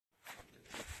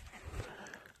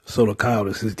Solar Kyle,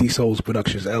 this is D Souls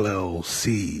Productions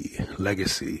LLC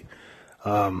Legacy.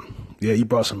 Yeah, you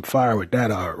brought some fire with that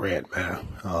rant, man.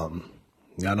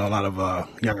 I know a lot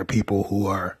of younger people who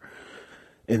are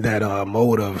in that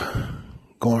mode of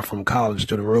going from college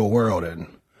to the real world, and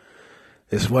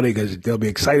it's funny because they'll be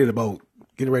excited about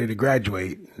getting ready to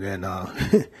graduate, and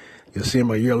you'll see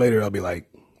them a year later. They'll be like,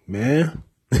 "Man."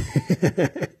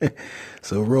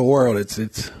 So real world,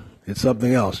 it's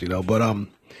something else, you know. But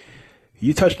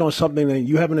you touched on something that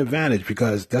you have an advantage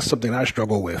because that's something I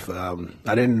struggle with.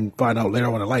 I didn't find out later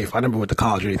on in life. I never went to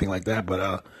college or anything like that,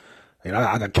 but you know,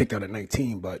 I got kicked out at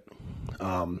 19. But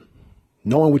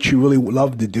knowing what you really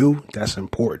love to do, that's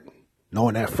important.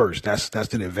 Knowing that first, that's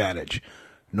the advantage.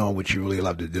 Knowing what you really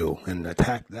love to do and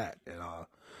attack that. And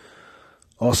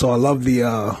also, I love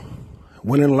the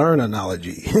win and learn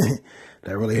analogy.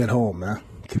 That really hit home, man.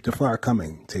 Keep the fire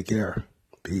coming. Take care.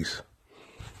 Peace.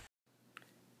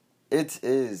 It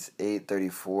is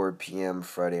 8:34 p.m.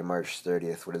 Friday, March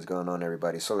 30th. What is going on,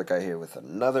 everybody? Solar Guy here with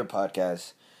another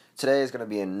podcast. Today is going to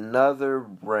be another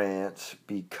rant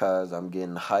because I'm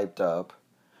getting hyped up.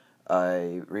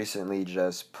 I recently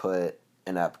just put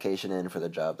an application in for the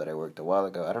job that I worked a while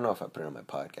ago. I don't know if I put it on my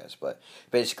podcast, but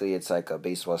basically it's like a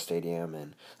baseball stadium,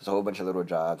 and there's a whole bunch of little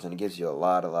jobs, and it gives you a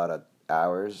lot of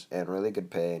hours and really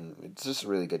good pay, and it's just a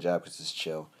really good job because it's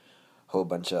chill. Whole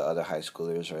bunch of other high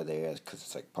schoolers are there because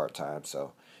it's like part-time,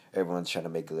 so everyone's trying to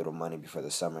make a little money before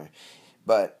the summer.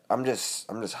 But I'm just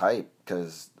hyped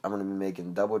because I'm going to be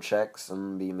making double checks. I'm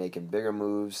going to be making bigger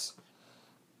moves.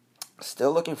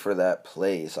 Still looking for that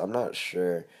place. I'm not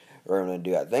sure what I'm going to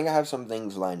do. I think I have some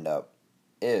things lined up.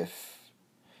 If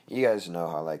you guys know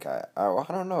how, like, I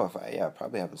don't know if I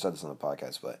probably haven't said this on the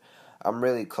podcast, but I'm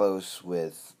really close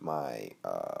with my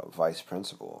vice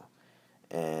principal.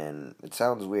 And it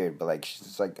sounds weird, but like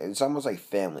it's almost like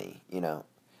family, you know.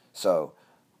 So,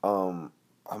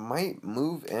 I might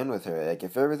move in with her. Like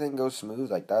if everything goes smooth,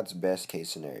 like that's best case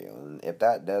scenario. And if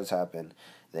that does happen,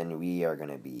 then we are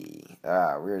gonna be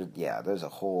there's a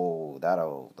whole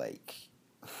that'll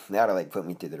put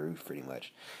me through the roof pretty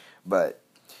much. But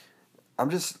I'm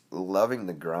just loving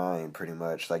the grind pretty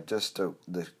much, like just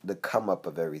the come up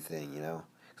of everything, you know.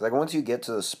 Like once you get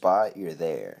to the spot, you're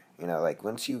there. You know, like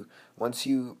once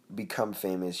you become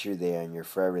famous, you're there and you're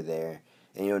forever there,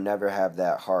 and you'll never have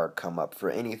that hard come up for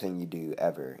anything you do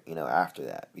ever. You know, after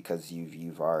that, because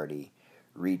you've already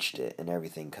reached it and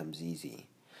everything comes easy.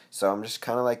 So I'm just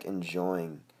kind of like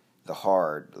enjoying the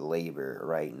hard labor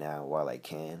right now while I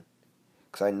can,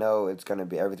 because I know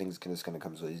everything's just gonna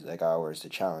come so easy. Like I always the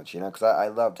challenge, you know, because I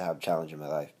love to have challenge in my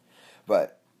life,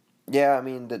 but. Yeah, I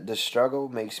mean, the struggle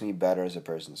makes me better as a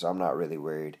person, so I'm not really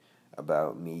worried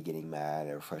about me getting mad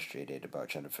or frustrated about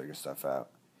trying to figure stuff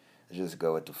out. I just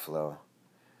go with the flow.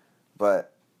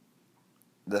 But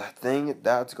the thing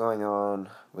that's going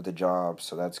on with the job,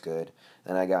 so that's good.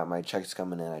 And I got my checks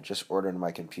coming in. I just ordered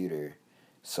my computer,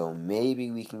 so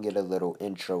maybe we can get a little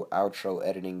intro, outro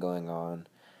editing going on.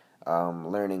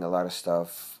 Learning a lot of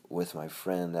stuff with my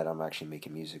friend that I'm actually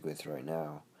making music with right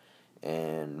now.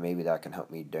 And maybe that can help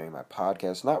me during my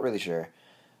podcast. Not really sure,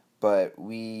 but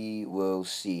we will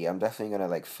see. I'm definitely gonna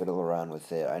like fiddle around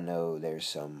with it. I know there's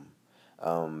some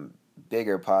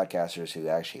bigger podcasters who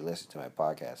actually listen to my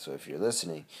podcast. So if you're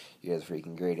listening, you guys are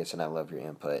freaking greatest, and I love your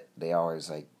input. They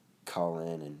always like call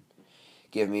in and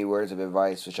give me words of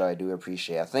advice, which I do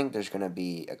appreciate. I think there's gonna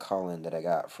be a call in that I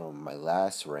got from my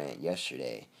last rant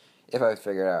yesterday, if I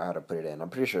figure out how to put it in.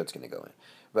 I'm pretty sure it's gonna go in,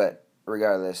 but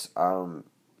regardless,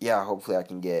 yeah, hopefully I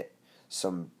can get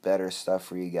some better stuff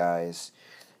for you guys.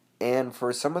 And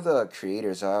for some of the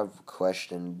creators, I have a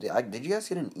question. Did you guys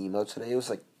get an email today? It was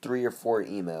like 3 or 4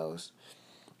 emails.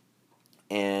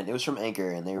 And it was from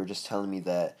Anchor, and they were just telling me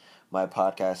that my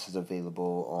podcast is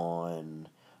available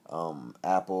on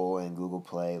Apple and Google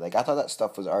Play. Like, I thought that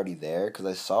stuff was already there because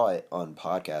I saw it on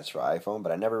podcasts for iPhone,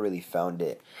 but I never really found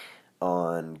it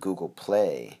on Google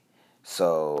Play.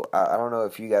 So, I don't know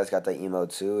if you guys got that email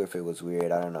too, if it was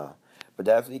weird, I don't know. But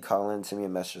definitely call in, send me a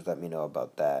message, let me know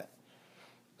about that.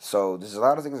 So, there's a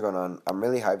lot of things going on. I'm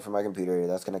really hyped for my computer.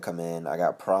 That's going to come in. I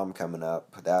got prom coming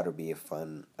up. That'll be a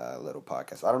fun little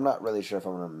podcast. I'm not really sure if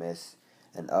I'm going to miss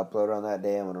an upload on that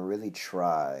day. I'm going to really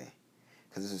try,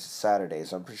 because this is Saturday,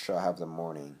 so I'm pretty sure I'll have the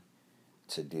morning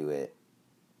to do it.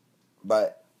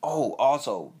 But,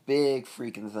 also, big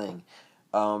freaking thing.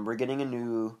 We're getting a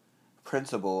new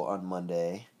principal on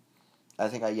Monday. I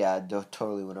think I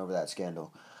totally went over that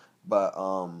scandal. But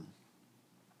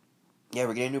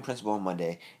we're getting a new principal on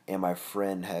Monday, and my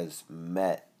friend has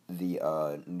met the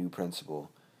new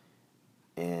principal,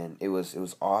 and it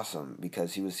was awesome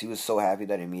because he was so happy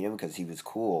that I meet him because he was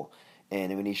cool,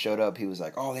 And when he showed up, he was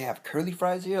like, "Oh, they have curly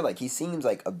fries here." Like he seems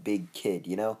like a big kid,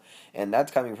 you know. And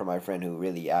that's coming from my friend who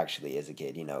really actually is a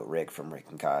kid, you know, Rick from Rick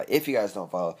and Kai. If you guys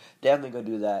don't follow, definitely go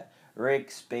do that.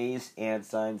 Rick space and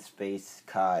sign space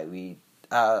Kai.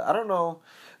 I don't know,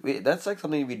 that's like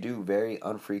something we do very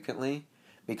unfrequently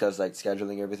because like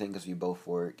scheduling everything because we both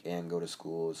work and go to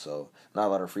school, so not a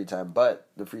lot of free time. But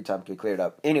the free time to be cleared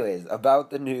up. Anyways,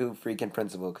 about the new freaking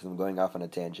principal because I'm going off on a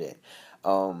tangent.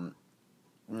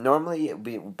 Normally,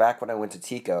 back when I went to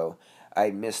Tico,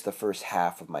 I missed the first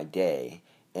half of my day,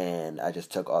 and I just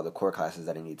took all the core classes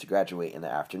that I need to graduate in the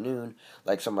afternoon,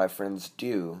 like some of my friends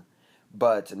do.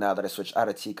 But now that I switched out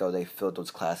of Tico, they filled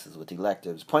those classes with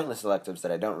electives, pointless electives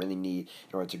that I don't really need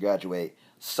in order to graduate.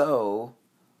 So,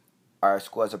 our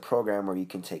school has a program where you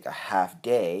can take a half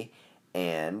day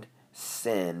and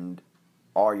send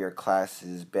all your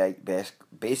classes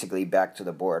basically back to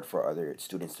the board for other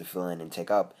students to fill in and take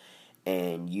up,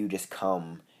 and you just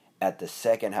come at the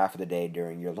second half of the day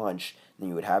during your lunch. Then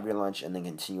you would have your lunch and then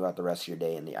continue out the rest of your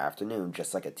day in the afternoon,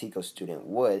 just like a Tico student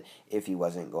would if he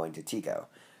wasn't going to Tico.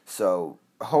 So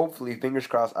hopefully, fingers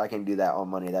crossed, I can do that on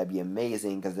Monday. That'd be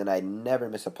amazing because then I'd never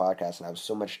miss a podcast and I have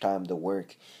so much time to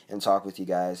work and talk with you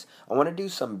guys. I want to do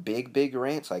some big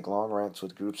rants, like long rants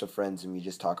with groups of friends, and we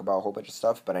just talk about a whole bunch of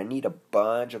stuff. But I need a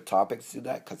bunch of topics to do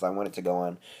that because I want it to go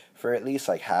on for at least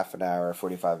like half an hour,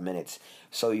 45 minutes,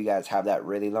 so you guys have that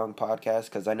really long podcast.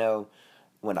 Because I know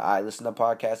when I listen to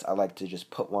podcasts, I like to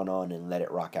just put one on and let it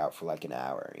rock out for like an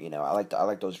hour. You know, I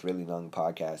like those really long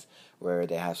podcasts where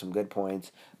they have some good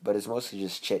points, but it's mostly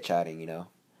just chit chatting. You know,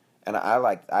 and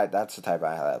that's the type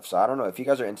I have. So I don't know if you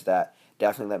guys are into that.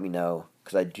 Definitely let me know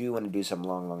because I do want to do some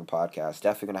long podcasts.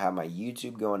 Definitely gonna have my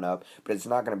YouTube going up, but it's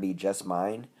not gonna be just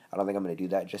mine. I don't think I'm gonna do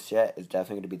that just yet. It's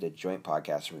definitely gonna be the joint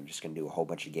podcast where we're just gonna do a whole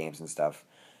bunch of games and stuff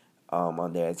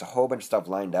on there. It's a whole bunch of stuff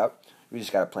lined up. We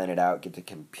just got to plan it out, get the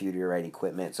computer right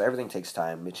equipment. So everything takes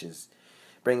time, which is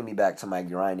bringing me back to my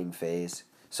grinding phase.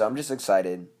 So I'm just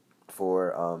excited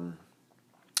for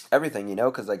everything, you know,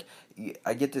 because like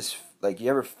I get this, like, you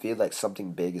ever feel like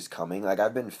something big is coming? Like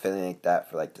I've been feeling like that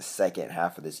for like the second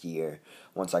half of this year.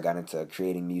 Once I got into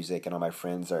creating music and all my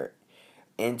friends are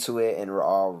into it and we're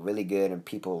all really good and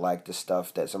people like the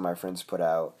stuff that some of my friends put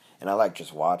out. And I like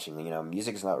just watching, you know,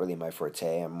 music is not really my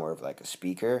forte. I'm more of like a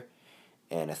speaker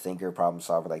and a thinker, problem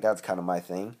solver. Like that's kind of my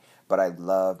thing. But I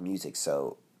love music,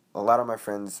 so a lot of my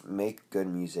friends make good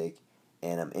music,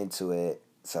 and I'm into it.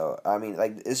 So I mean,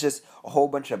 like it's just a whole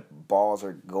bunch of balls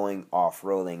are going off,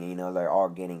 rolling. You know, they're all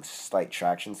getting slight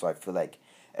traction. So I feel like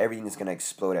everything is gonna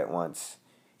explode at once.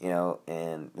 You know,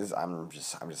 and I'm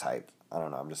just hyped. I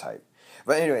don't know, I'm just hyped.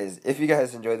 But anyways, if you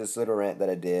guys enjoyed this little rant that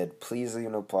I did, please leave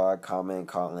an applaud, comment,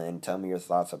 call in, tell me your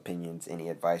thoughts, opinions, any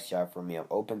advice you have for me. I'm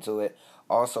open to it.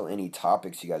 Also, any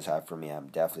topics you guys have for me, I'm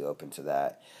definitely open to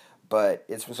that. But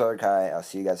it's from Solar Kai. I'll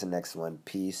see you guys in the next one.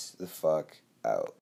 Peace the fuck out.